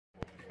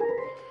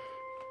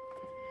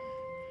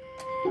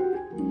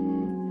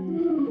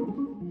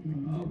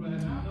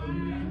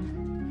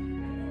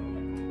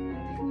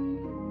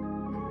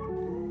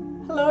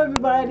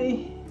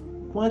everybody.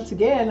 Once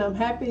again, I'm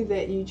happy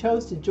that you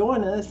chose to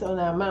join us on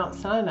our Mount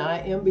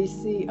Sinai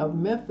MBC of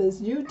Memphis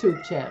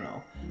YouTube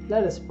channel.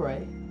 Let us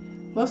pray.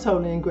 Most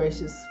holy and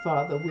gracious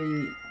Father,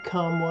 we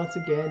come once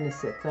again to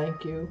say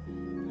thank you.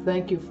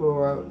 Thank you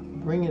for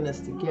bringing us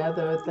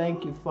together.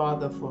 Thank you,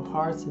 Father, for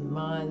hearts and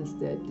minds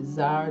that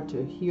desire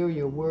to hear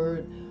your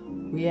word.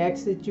 We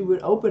ask that you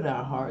would open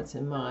our hearts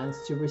and minds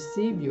to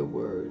receive your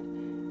word,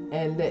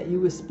 and that you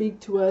would speak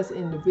to us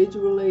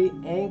individually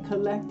and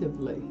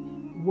collectively,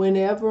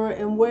 whenever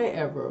and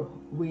wherever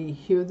we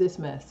hear this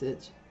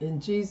message. In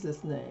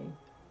Jesus' name,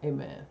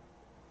 amen.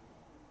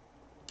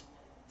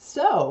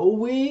 So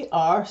we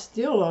are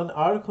still on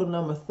article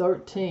number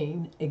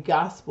 13, a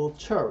gospel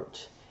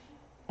church.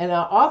 And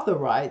our author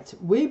writes,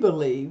 we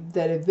believe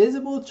that a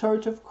visible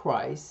church of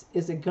Christ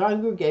is a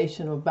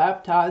congregation of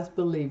baptized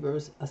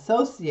believers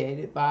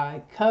associated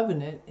by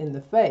covenant in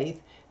the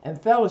faith and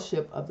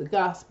fellowship of the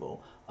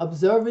gospel,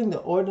 observing the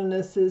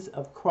ordinances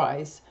of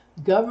Christ,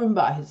 governed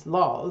by his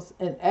laws,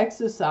 and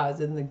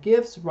exercising the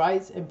gifts,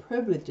 rights, and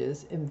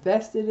privileges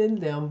invested in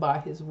them by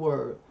his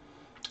word.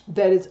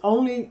 That it's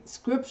only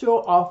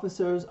scriptural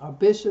officers are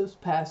bishops,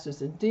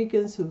 pastors, and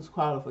deacons whose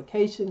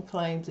qualification,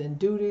 claims, and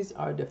duties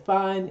are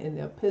defined in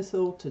the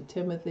epistle to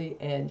Timothy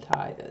and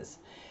Titus.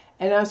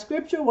 And our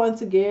scripture,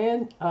 once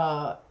again,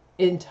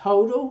 in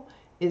total,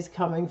 is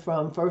coming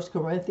from 1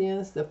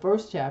 Corinthians, the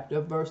first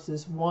chapter,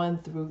 verses 1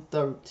 through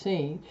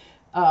 13.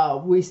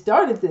 We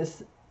started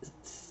this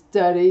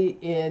study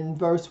in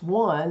verse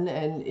 1,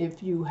 and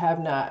if you have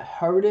not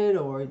heard it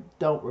or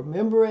don't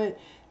remember it,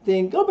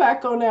 then go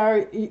back on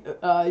our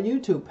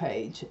YouTube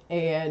page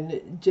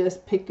and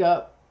just pick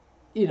up,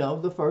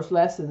 the first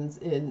lessons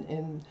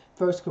in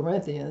 1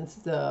 Corinthians,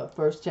 the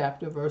first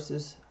chapter,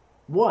 verses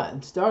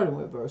 1, starting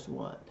with verse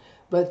 1.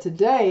 But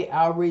today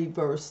I'll read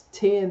verse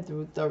 10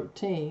 through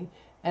 13,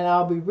 and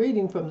I'll be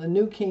reading from the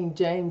New King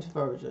James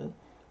Version.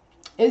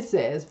 It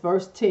says,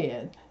 verse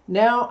 10,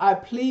 "Now I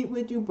plead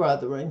with you,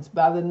 brethren,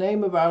 by the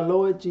name of our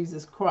Lord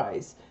Jesus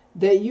Christ,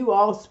 that you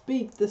all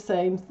speak the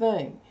same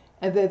thing,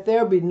 and that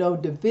there be no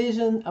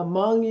division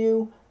among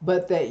you,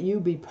 but that you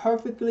be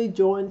perfectly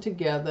joined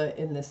together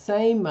in the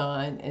same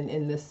mind and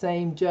in the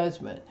same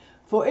judgment.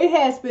 For it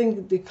has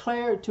been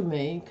declared to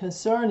me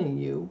concerning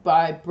you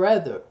by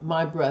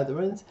my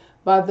brethren,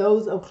 by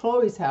those of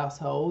Chloe's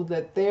household,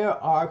 that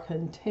there are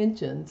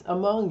contentions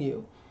among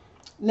you.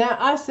 Now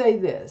I say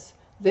this,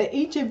 that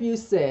each of you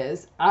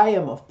says, I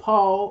am of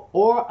Paul,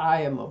 or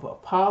I am of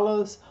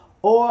Apollos,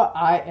 or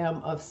I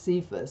am of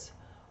Cephas,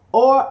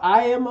 or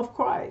I am of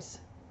Christ.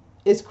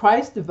 Is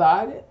Christ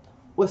divided?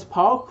 Was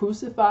Paul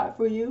crucified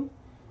for you?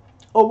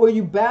 Or were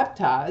you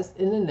baptized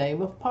in the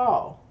name of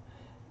Paul?"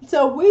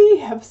 So we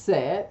have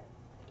said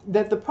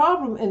that the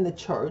problem in the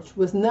church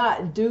was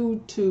not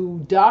due to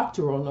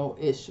doctrinal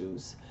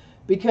issues,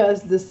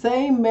 because the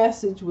same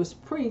message was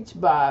preached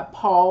by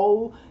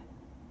Paul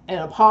and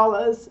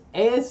Apollos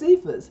and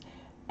Cephas.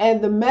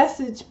 And the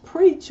message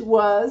preached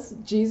was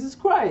Jesus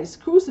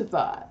Christ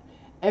crucified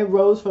and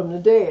rose from the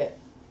dead.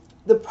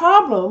 The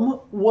problem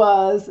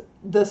was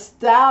the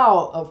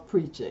style of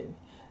preaching,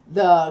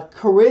 the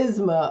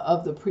charisma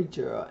of the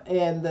preacher,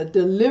 and the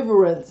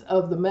deliverance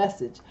of the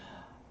message.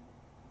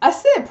 I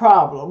said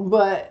problem,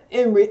 but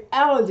in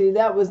reality,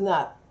 that was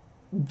not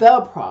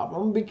the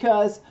problem,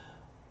 because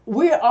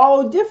we're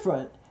all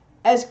different.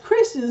 As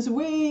Christians,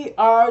 we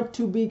are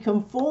to be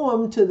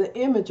conformed to the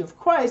image of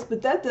Christ,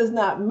 but that does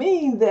not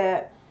mean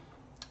that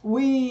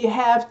we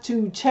have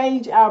to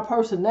change our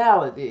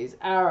personalities,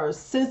 our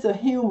sense of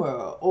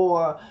humor,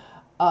 or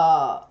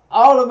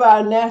all of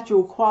our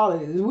natural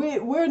qualities.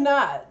 We're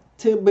not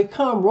to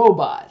become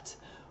robots.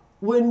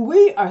 When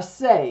we are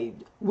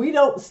saved, we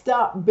don't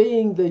stop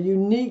being the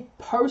unique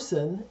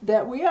person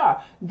that we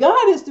are.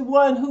 God is the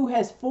one who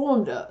has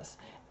formed us,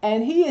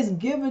 and he has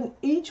given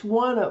each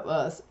one of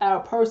us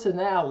our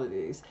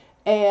personalities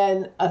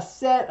and a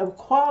set of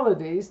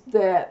qualities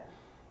that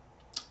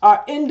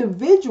are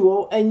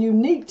individual and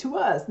unique to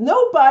us.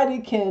 Nobody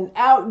can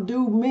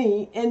outdo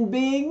me in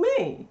being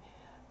me.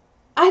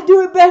 I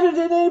do it better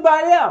than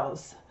anybody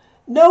else.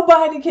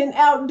 Nobody can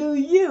outdo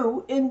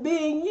you in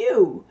being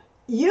you.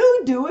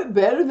 You do it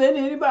better than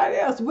anybody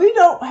else. We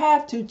don't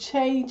have to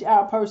change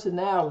our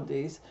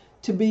personalities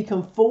to be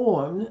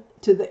conformed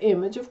to the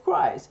image of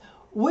Christ.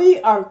 We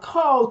are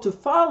called to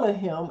follow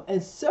him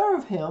and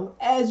serve him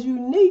as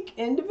unique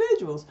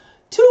individuals.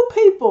 Two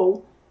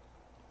people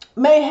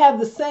may have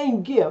the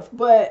same gift,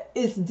 but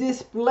it's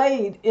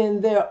displayed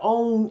in their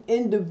own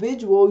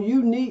individual,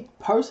 unique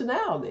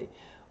personality.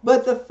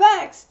 But the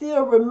fact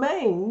still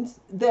remains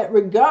that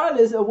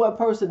regardless of what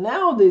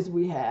personalities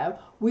we have,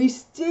 we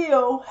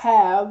still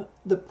have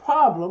the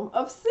problem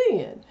of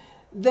sin.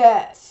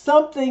 That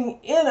something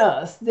in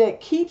us that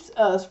keeps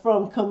us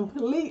from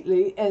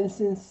completely and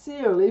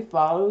sincerely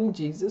following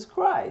Jesus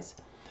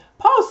Christ.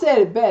 Paul said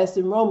it best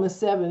in Romans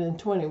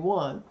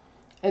 7:21.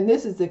 And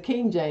this is the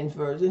King James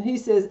Version. He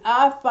says,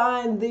 "I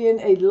find then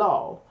a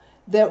law,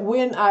 that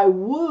when I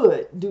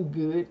would do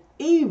good,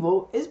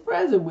 evil is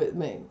present with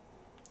me."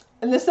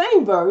 And the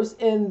same verse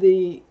in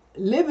the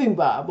Living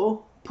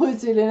Bible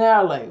puts it in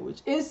our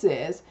language. It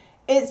says,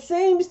 it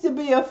seems to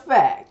be a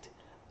fact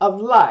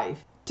of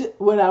life.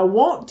 When I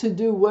want to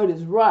do what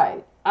is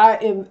right, I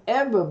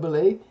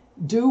inevitably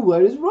do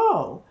what is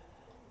wrong.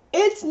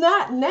 It's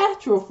not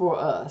natural for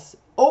us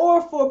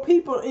or for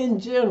people in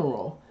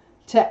general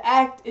to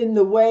act in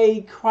the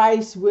way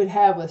Christ would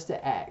have us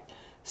to act.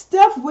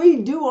 Stuff we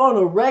do on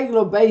a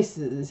regular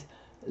basis,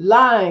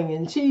 lying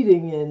and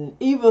cheating and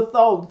evil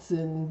thoughts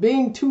and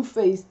being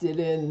two-faced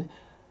and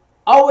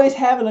always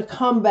having a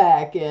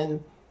comeback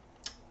and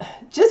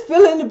just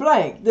fill in the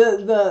blank.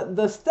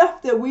 The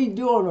stuff that we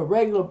do on a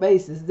regular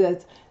basis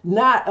that's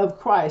not of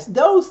Christ,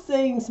 those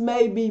things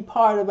may be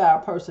part of our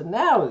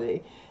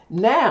personality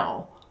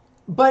now,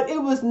 but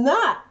it was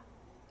not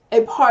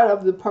a part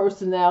of the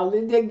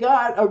personality that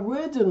God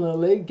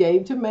originally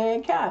gave to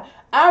mankind.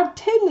 Our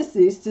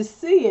tendencies to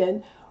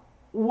sin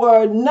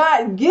were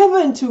not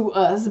given to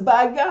us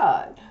by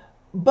God,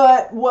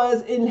 but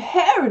was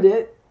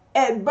inherited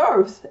at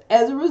birth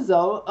as a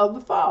result of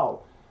the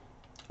fall.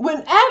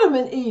 When Adam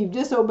and Eve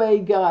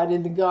disobeyed God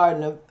in the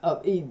Garden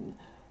of Eden,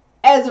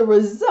 as a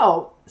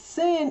result,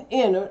 sin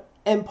entered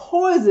and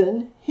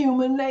poisoned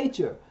human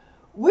nature.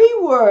 We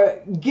were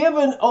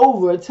given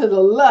over to the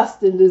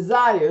lust and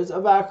desires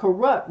of our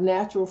corrupt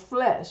natural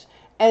flesh,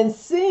 and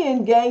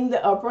sin gained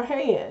the upper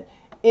hand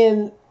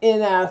in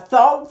our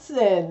thoughts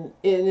and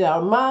in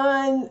our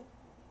mind,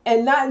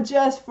 and not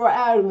just for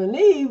Adam and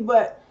Eve,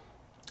 but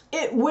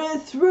it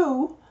went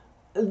through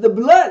the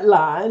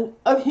bloodline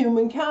of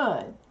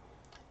humankind.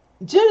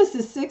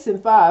 Genesis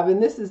 6:5,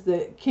 and this is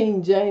the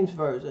King James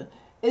Version,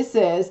 it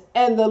says,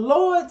 "And the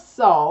Lord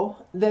saw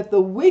that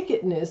the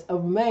wickedness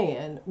of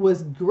man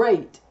was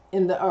great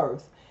in the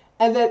earth,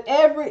 and that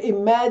every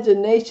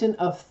imagination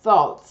of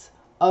thoughts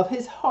of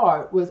his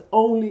heart was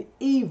only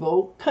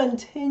evil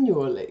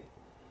continually."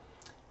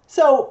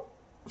 So,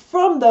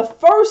 from the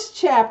first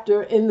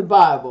chapter in the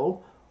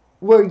Bible,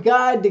 where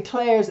God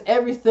declares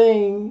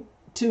everything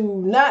to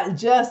not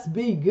just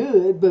be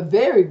good, but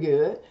very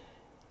good,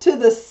 to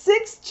the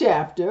 6th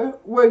chapter,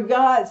 where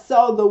God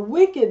saw the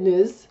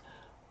wickedness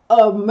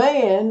of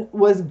man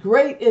was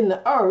great in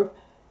the earth,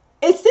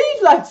 it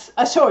seems like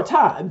a short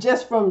time,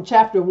 just from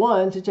chapter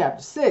 1 to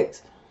chapter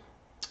 6.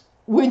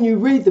 When you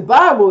read the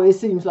Bible, it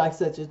seems like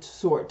such a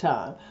short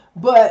time.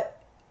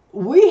 But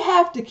we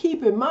have to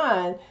keep in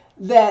mind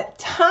that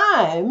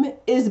time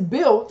is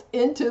built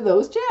into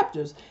those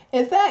chapters.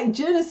 In fact,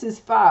 Genesis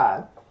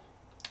 5,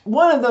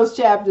 one of those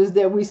chapters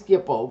that we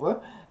skip over,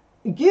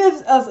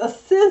 gives us a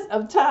sense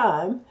of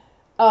time.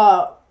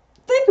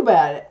 Think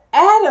about it.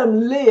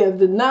 Adam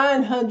lived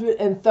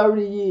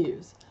 930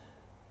 years.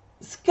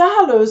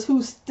 Scholars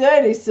who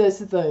study such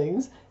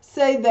things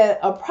say that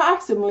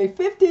approximately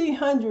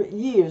 1,500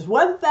 years,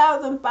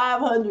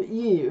 1,500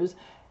 years,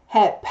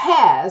 had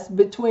passed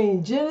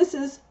between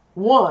Genesis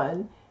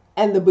 1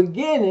 and the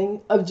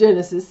beginning of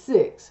Genesis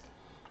 6.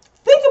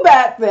 Think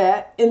about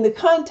that in the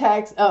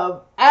context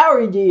of our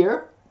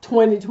year,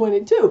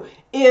 2022.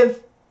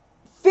 If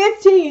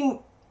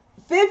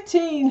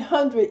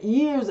 1,500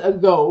 years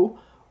ago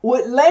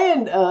would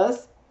land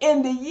us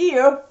in the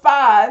year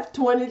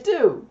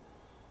 522.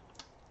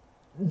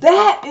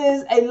 That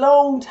is a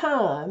long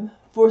time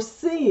for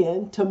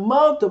sin to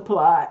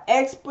multiply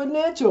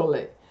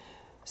exponentially.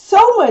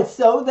 So much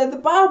so that the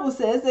Bible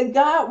says that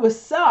God was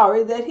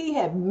sorry that he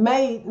had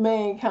made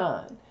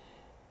mankind.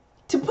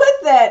 To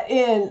put that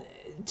in,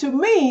 to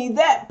me,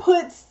 that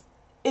puts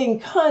in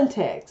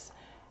context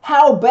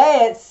how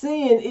bad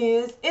sin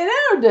is in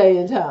our day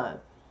and time.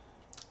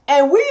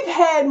 And we've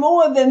had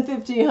more than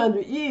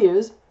 1,500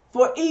 years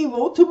for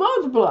evil to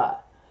multiply.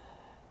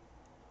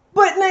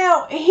 But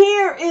now,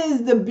 here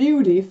is the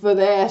beauty for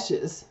the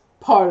ashes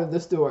part of the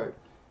story.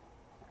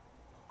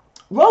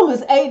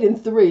 Romans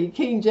 8:3,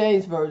 King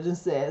James Version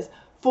says,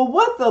 "For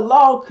what the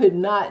law could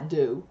not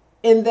do,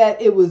 in that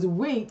it was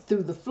weak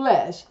through the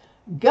flesh,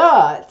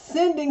 God,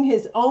 sending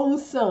his own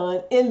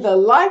Son in the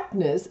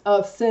likeness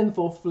of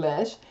sinful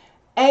flesh,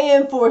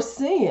 and for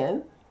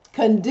sin,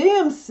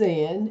 condemned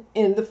sin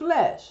in the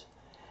flesh."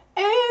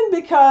 And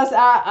because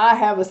I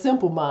have a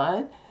simple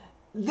mind,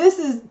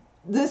 this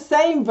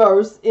same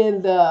verse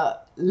in the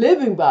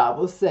Living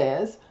Bible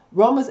says,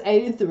 Romans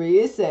 8:3,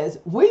 it says,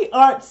 "We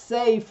aren't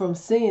saved from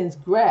sin's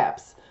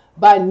grasp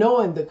by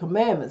knowing the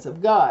commandments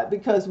of God,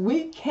 because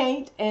we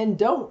can't and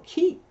don't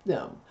keep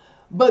them.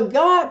 But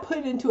God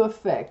put into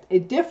effect a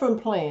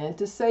different plan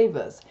to save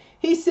us.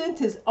 He sent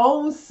his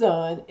own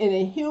Son in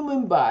a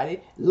human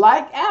body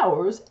like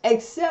ours,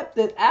 except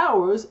that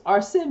ours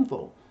are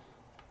sinful,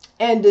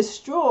 and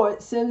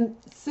destroyed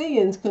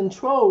sin's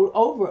control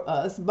over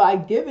us by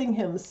giving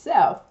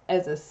himself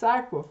as a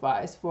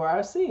sacrifice for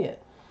our sin."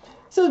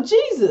 So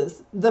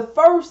Jesus, the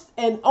first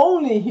and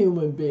only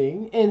human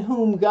being in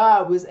whom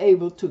God was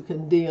able to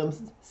condemn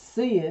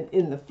sin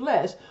in the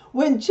flesh,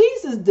 when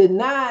Jesus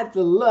denied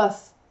the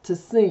lust to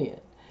sin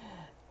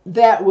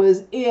that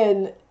was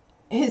in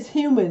his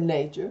human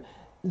nature,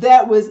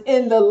 that was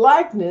in the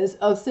likeness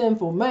of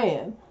sinful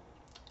man,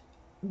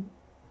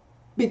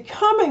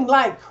 Becoming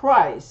like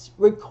Christ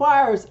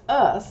requires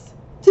us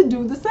to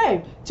do the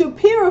same, to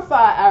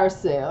purify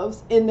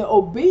ourselves in the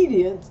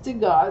obedience to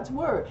God's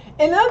word.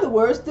 In other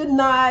words,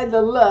 deny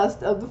the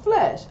lust of the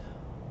flesh.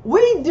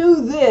 We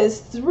do this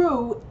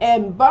through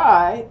and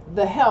by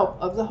the help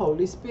of the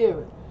Holy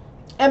Spirit.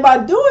 And by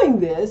doing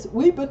this,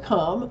 we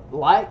become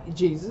like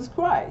Jesus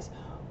Christ.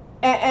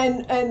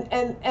 And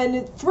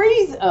it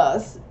frees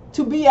us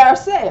to be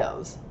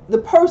ourselves, the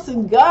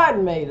person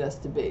God made us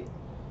to be.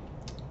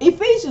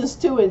 Ephesians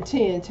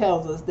 2:10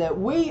 tells us that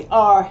we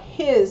are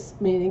his,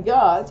 meaning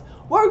God's,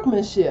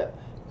 workmanship,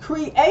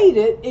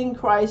 created in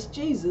Christ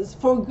Jesus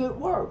for good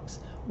works,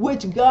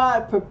 which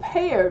God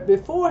prepared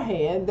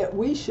beforehand that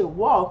we should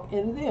walk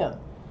in them.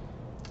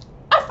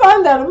 I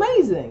find that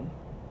amazing.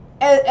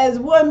 As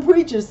one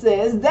preacher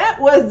says,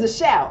 that was the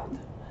shout.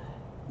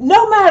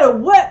 No matter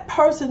what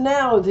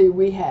personality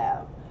we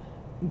have,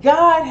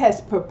 God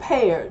has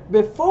prepared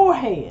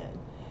beforehand,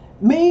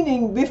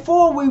 meaning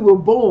before we were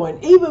born,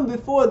 even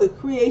before the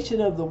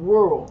creation of the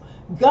world,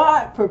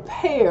 God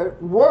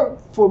prepared work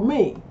for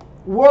me,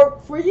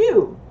 work for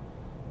you,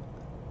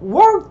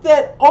 work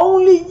that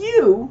only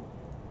you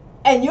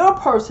and your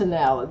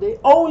personality,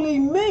 only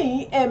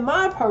me and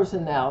my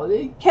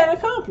personality can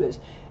accomplish.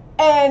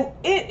 And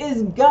it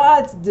is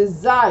God's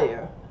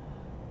desire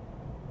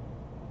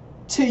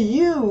to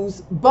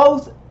use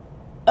both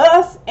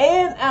us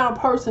and our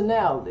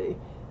personality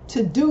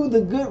to do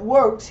the good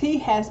works he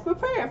has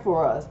prepared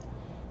for us.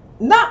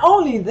 Not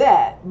only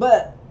that,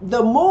 but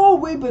the more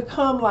we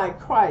become like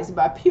Christ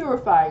by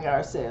purifying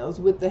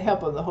ourselves with the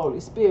help of the Holy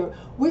Spirit,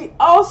 we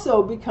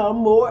also become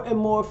more and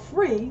more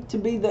free to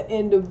be the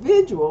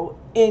individual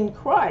in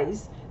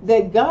Christ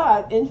that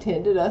God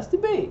intended us to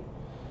be.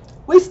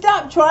 We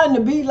stop trying to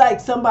be like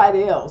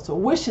somebody else or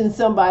wishing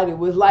somebody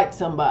was like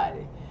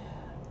somebody.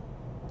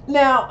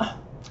 Now,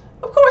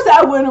 of course,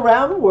 I went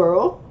around the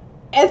world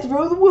and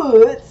through the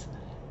woods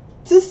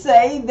to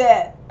say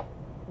that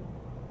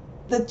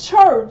the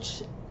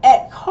church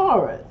at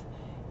Corinth,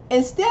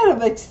 instead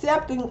of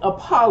accepting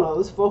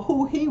Apollos for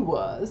who he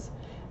was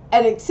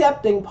and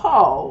accepting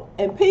Paul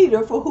and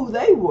Peter for who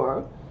they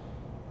were,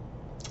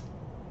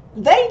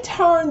 they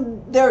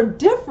turned their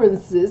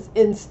differences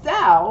in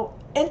style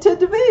into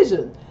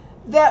division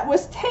that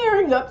was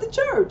tearing up the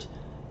church.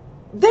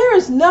 There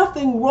is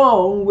nothing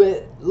wrong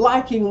with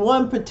liking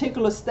one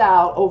particular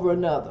style over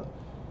another.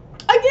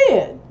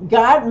 Again,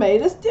 God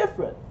made us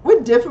different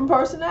with different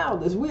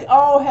personalities. We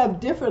all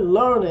have different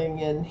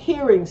learning and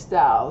hearing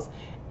styles,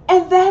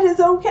 and that is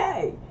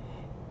okay.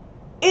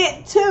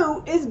 It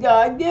too is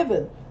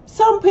God-given.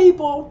 Some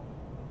people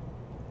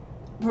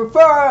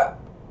prefer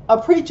a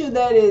preacher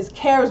that is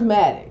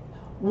charismatic,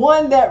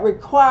 one that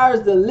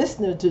requires the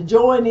listener to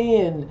join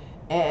in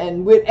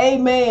and with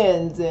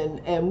amens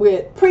and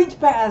with preach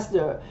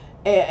pastor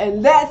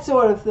and that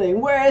sort of thing.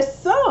 Whereas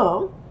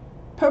some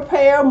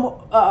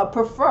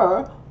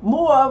prefer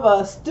more of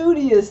a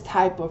studious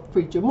type of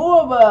preacher,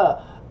 more of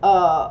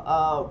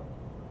a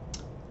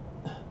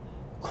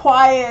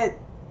quiet,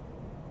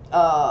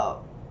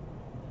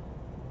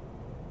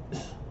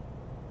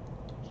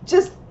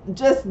 just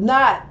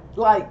not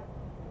like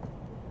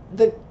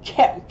the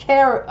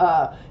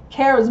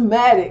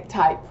charismatic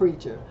type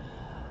preacher.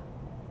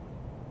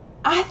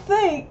 I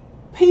think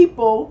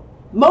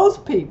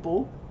most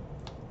people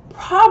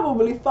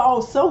probably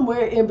fall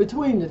somewhere in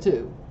between the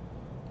two.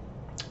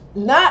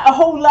 Not a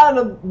whole lot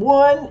of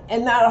one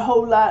and not a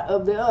whole lot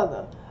of the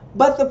other.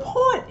 But the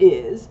point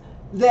is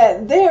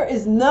that there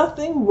is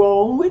nothing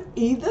wrong with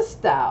either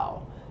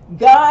style.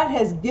 God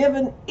has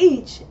given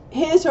each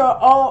his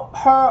or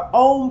her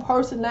own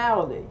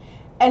personality.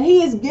 And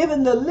he has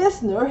given the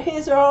listener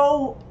his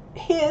or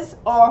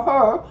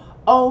her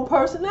own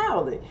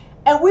personality.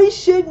 And we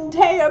shouldn't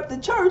tear up the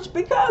church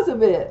because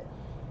of it.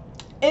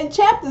 In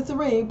chapter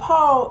 3,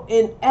 Paul,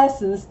 in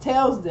essence,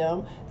 tells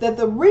them that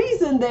the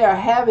reason they are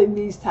having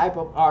these type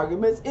of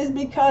arguments is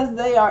because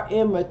they are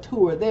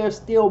immature. They are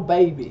still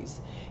babies.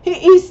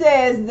 He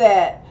says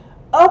that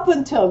up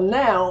until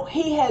now,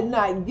 he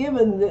had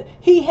given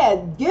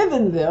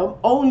them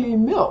only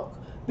milk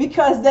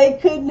because they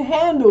couldn't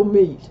handle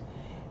meat.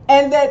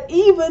 And that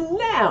even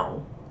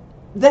now,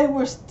 they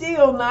were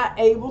still not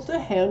able to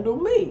handle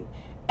meat.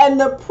 And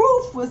the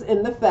proof was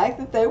in the fact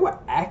that they were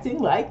acting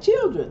like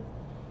children.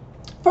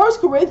 1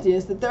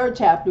 Corinthians, the 3rd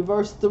chapter,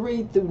 verse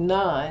 3 through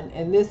 9,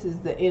 and this is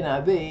the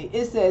NIV,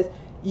 it says,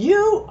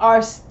 "You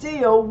are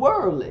still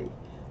worldly.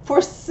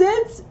 For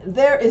since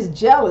there is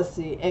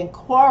jealousy and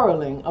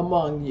quarreling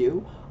among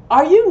you,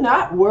 are you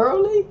not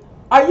worldly?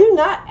 Are you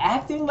not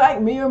acting like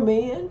mere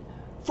men?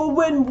 For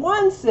when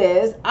one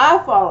says, I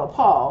follow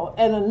Paul,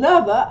 and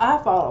another, I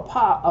follow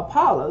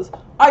Apollos,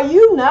 are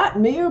you not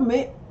mere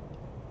men?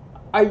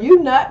 Are you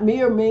not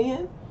mere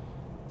men?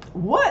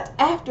 What,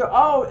 after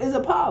all, is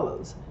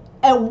Apollos?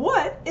 And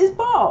what is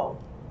Paul?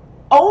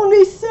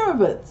 Only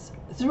servants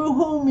through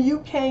whom you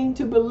came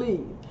to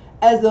believe,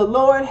 as the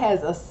Lord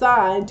has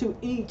assigned to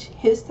each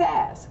his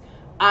task.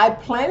 I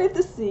planted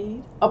the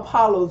seed,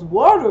 Apollos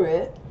watered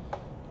it,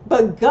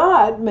 but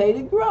God made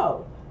it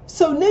grow.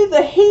 So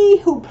neither he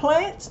who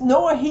plants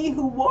nor he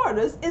who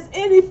waters is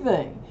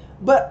anything,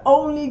 but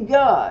only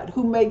God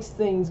who makes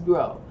things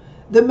grow.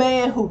 The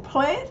man who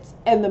plants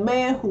and the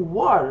man who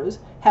waters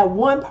have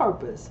one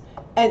purpose,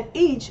 and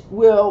each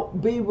will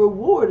be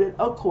rewarded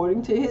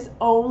according to his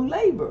own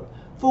labor.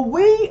 For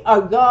we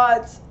are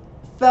God's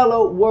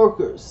fellow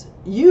workers.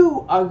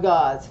 You are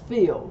God's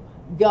field,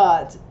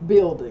 God's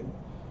building.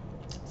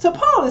 So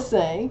Paul is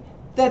saying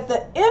that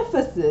the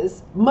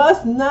emphasis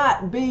must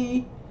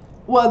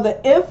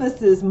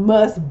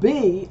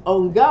be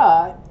on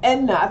God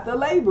and not the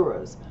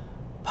laborers.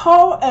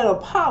 Paul and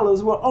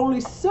Apollos were only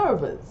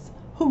servants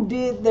who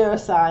did their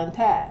assigned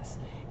tasks.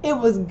 It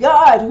was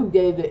God who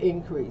gave the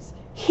increase.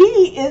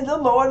 He is the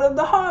Lord of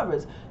the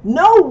harvest.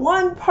 No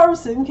one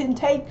person can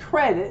take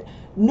credit,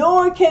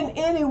 nor can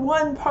any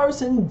one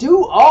person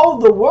do all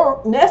the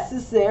work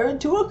necessary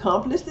to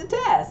accomplish the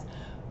task.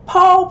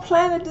 Paul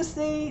planted the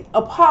seed,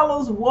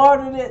 Apollos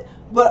watered it,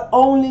 but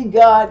only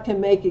God can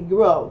make it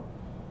grow.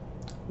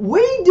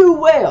 We do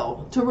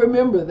well to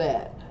remember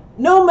that.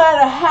 No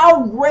matter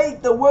how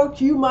great the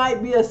work you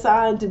might be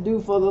assigned to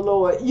do for the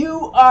Lord,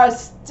 you are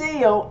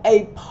still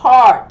a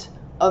part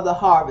of the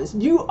harvest.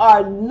 You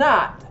are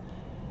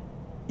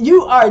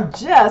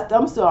just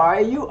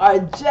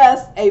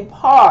a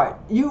part.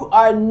 You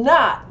are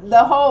not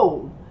the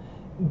whole.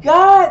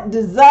 God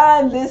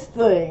designed this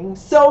thing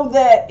so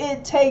that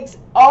it takes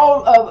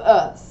all of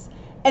us.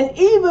 And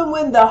even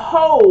when the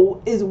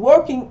whole is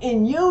working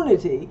in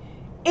unity,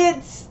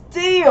 it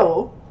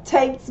still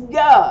takes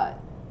God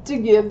to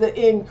give the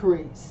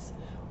increase.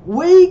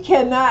 We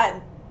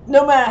cannot,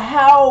 no matter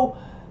how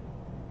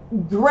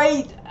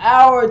great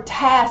our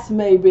task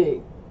may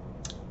be,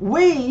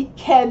 we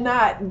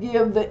cannot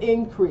give the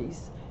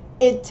increase.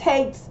 It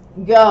takes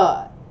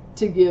God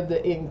to give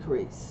the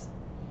increase.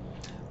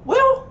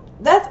 Well,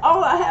 that's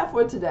all I have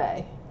for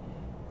today.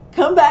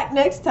 Come back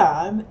next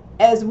time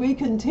as we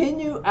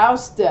continue our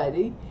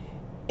study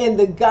in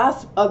the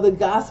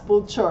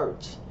gospel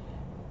church.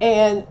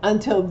 And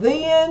until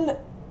then,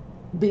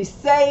 be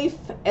safe,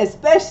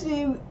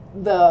 especially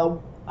the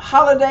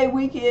holiday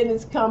weekend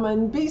is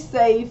coming. Be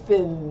safe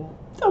and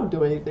don't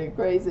do anything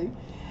crazy.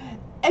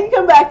 And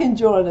come back and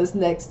join us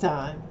next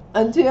time.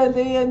 Until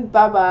then,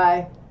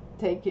 bye-bye.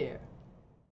 Take care.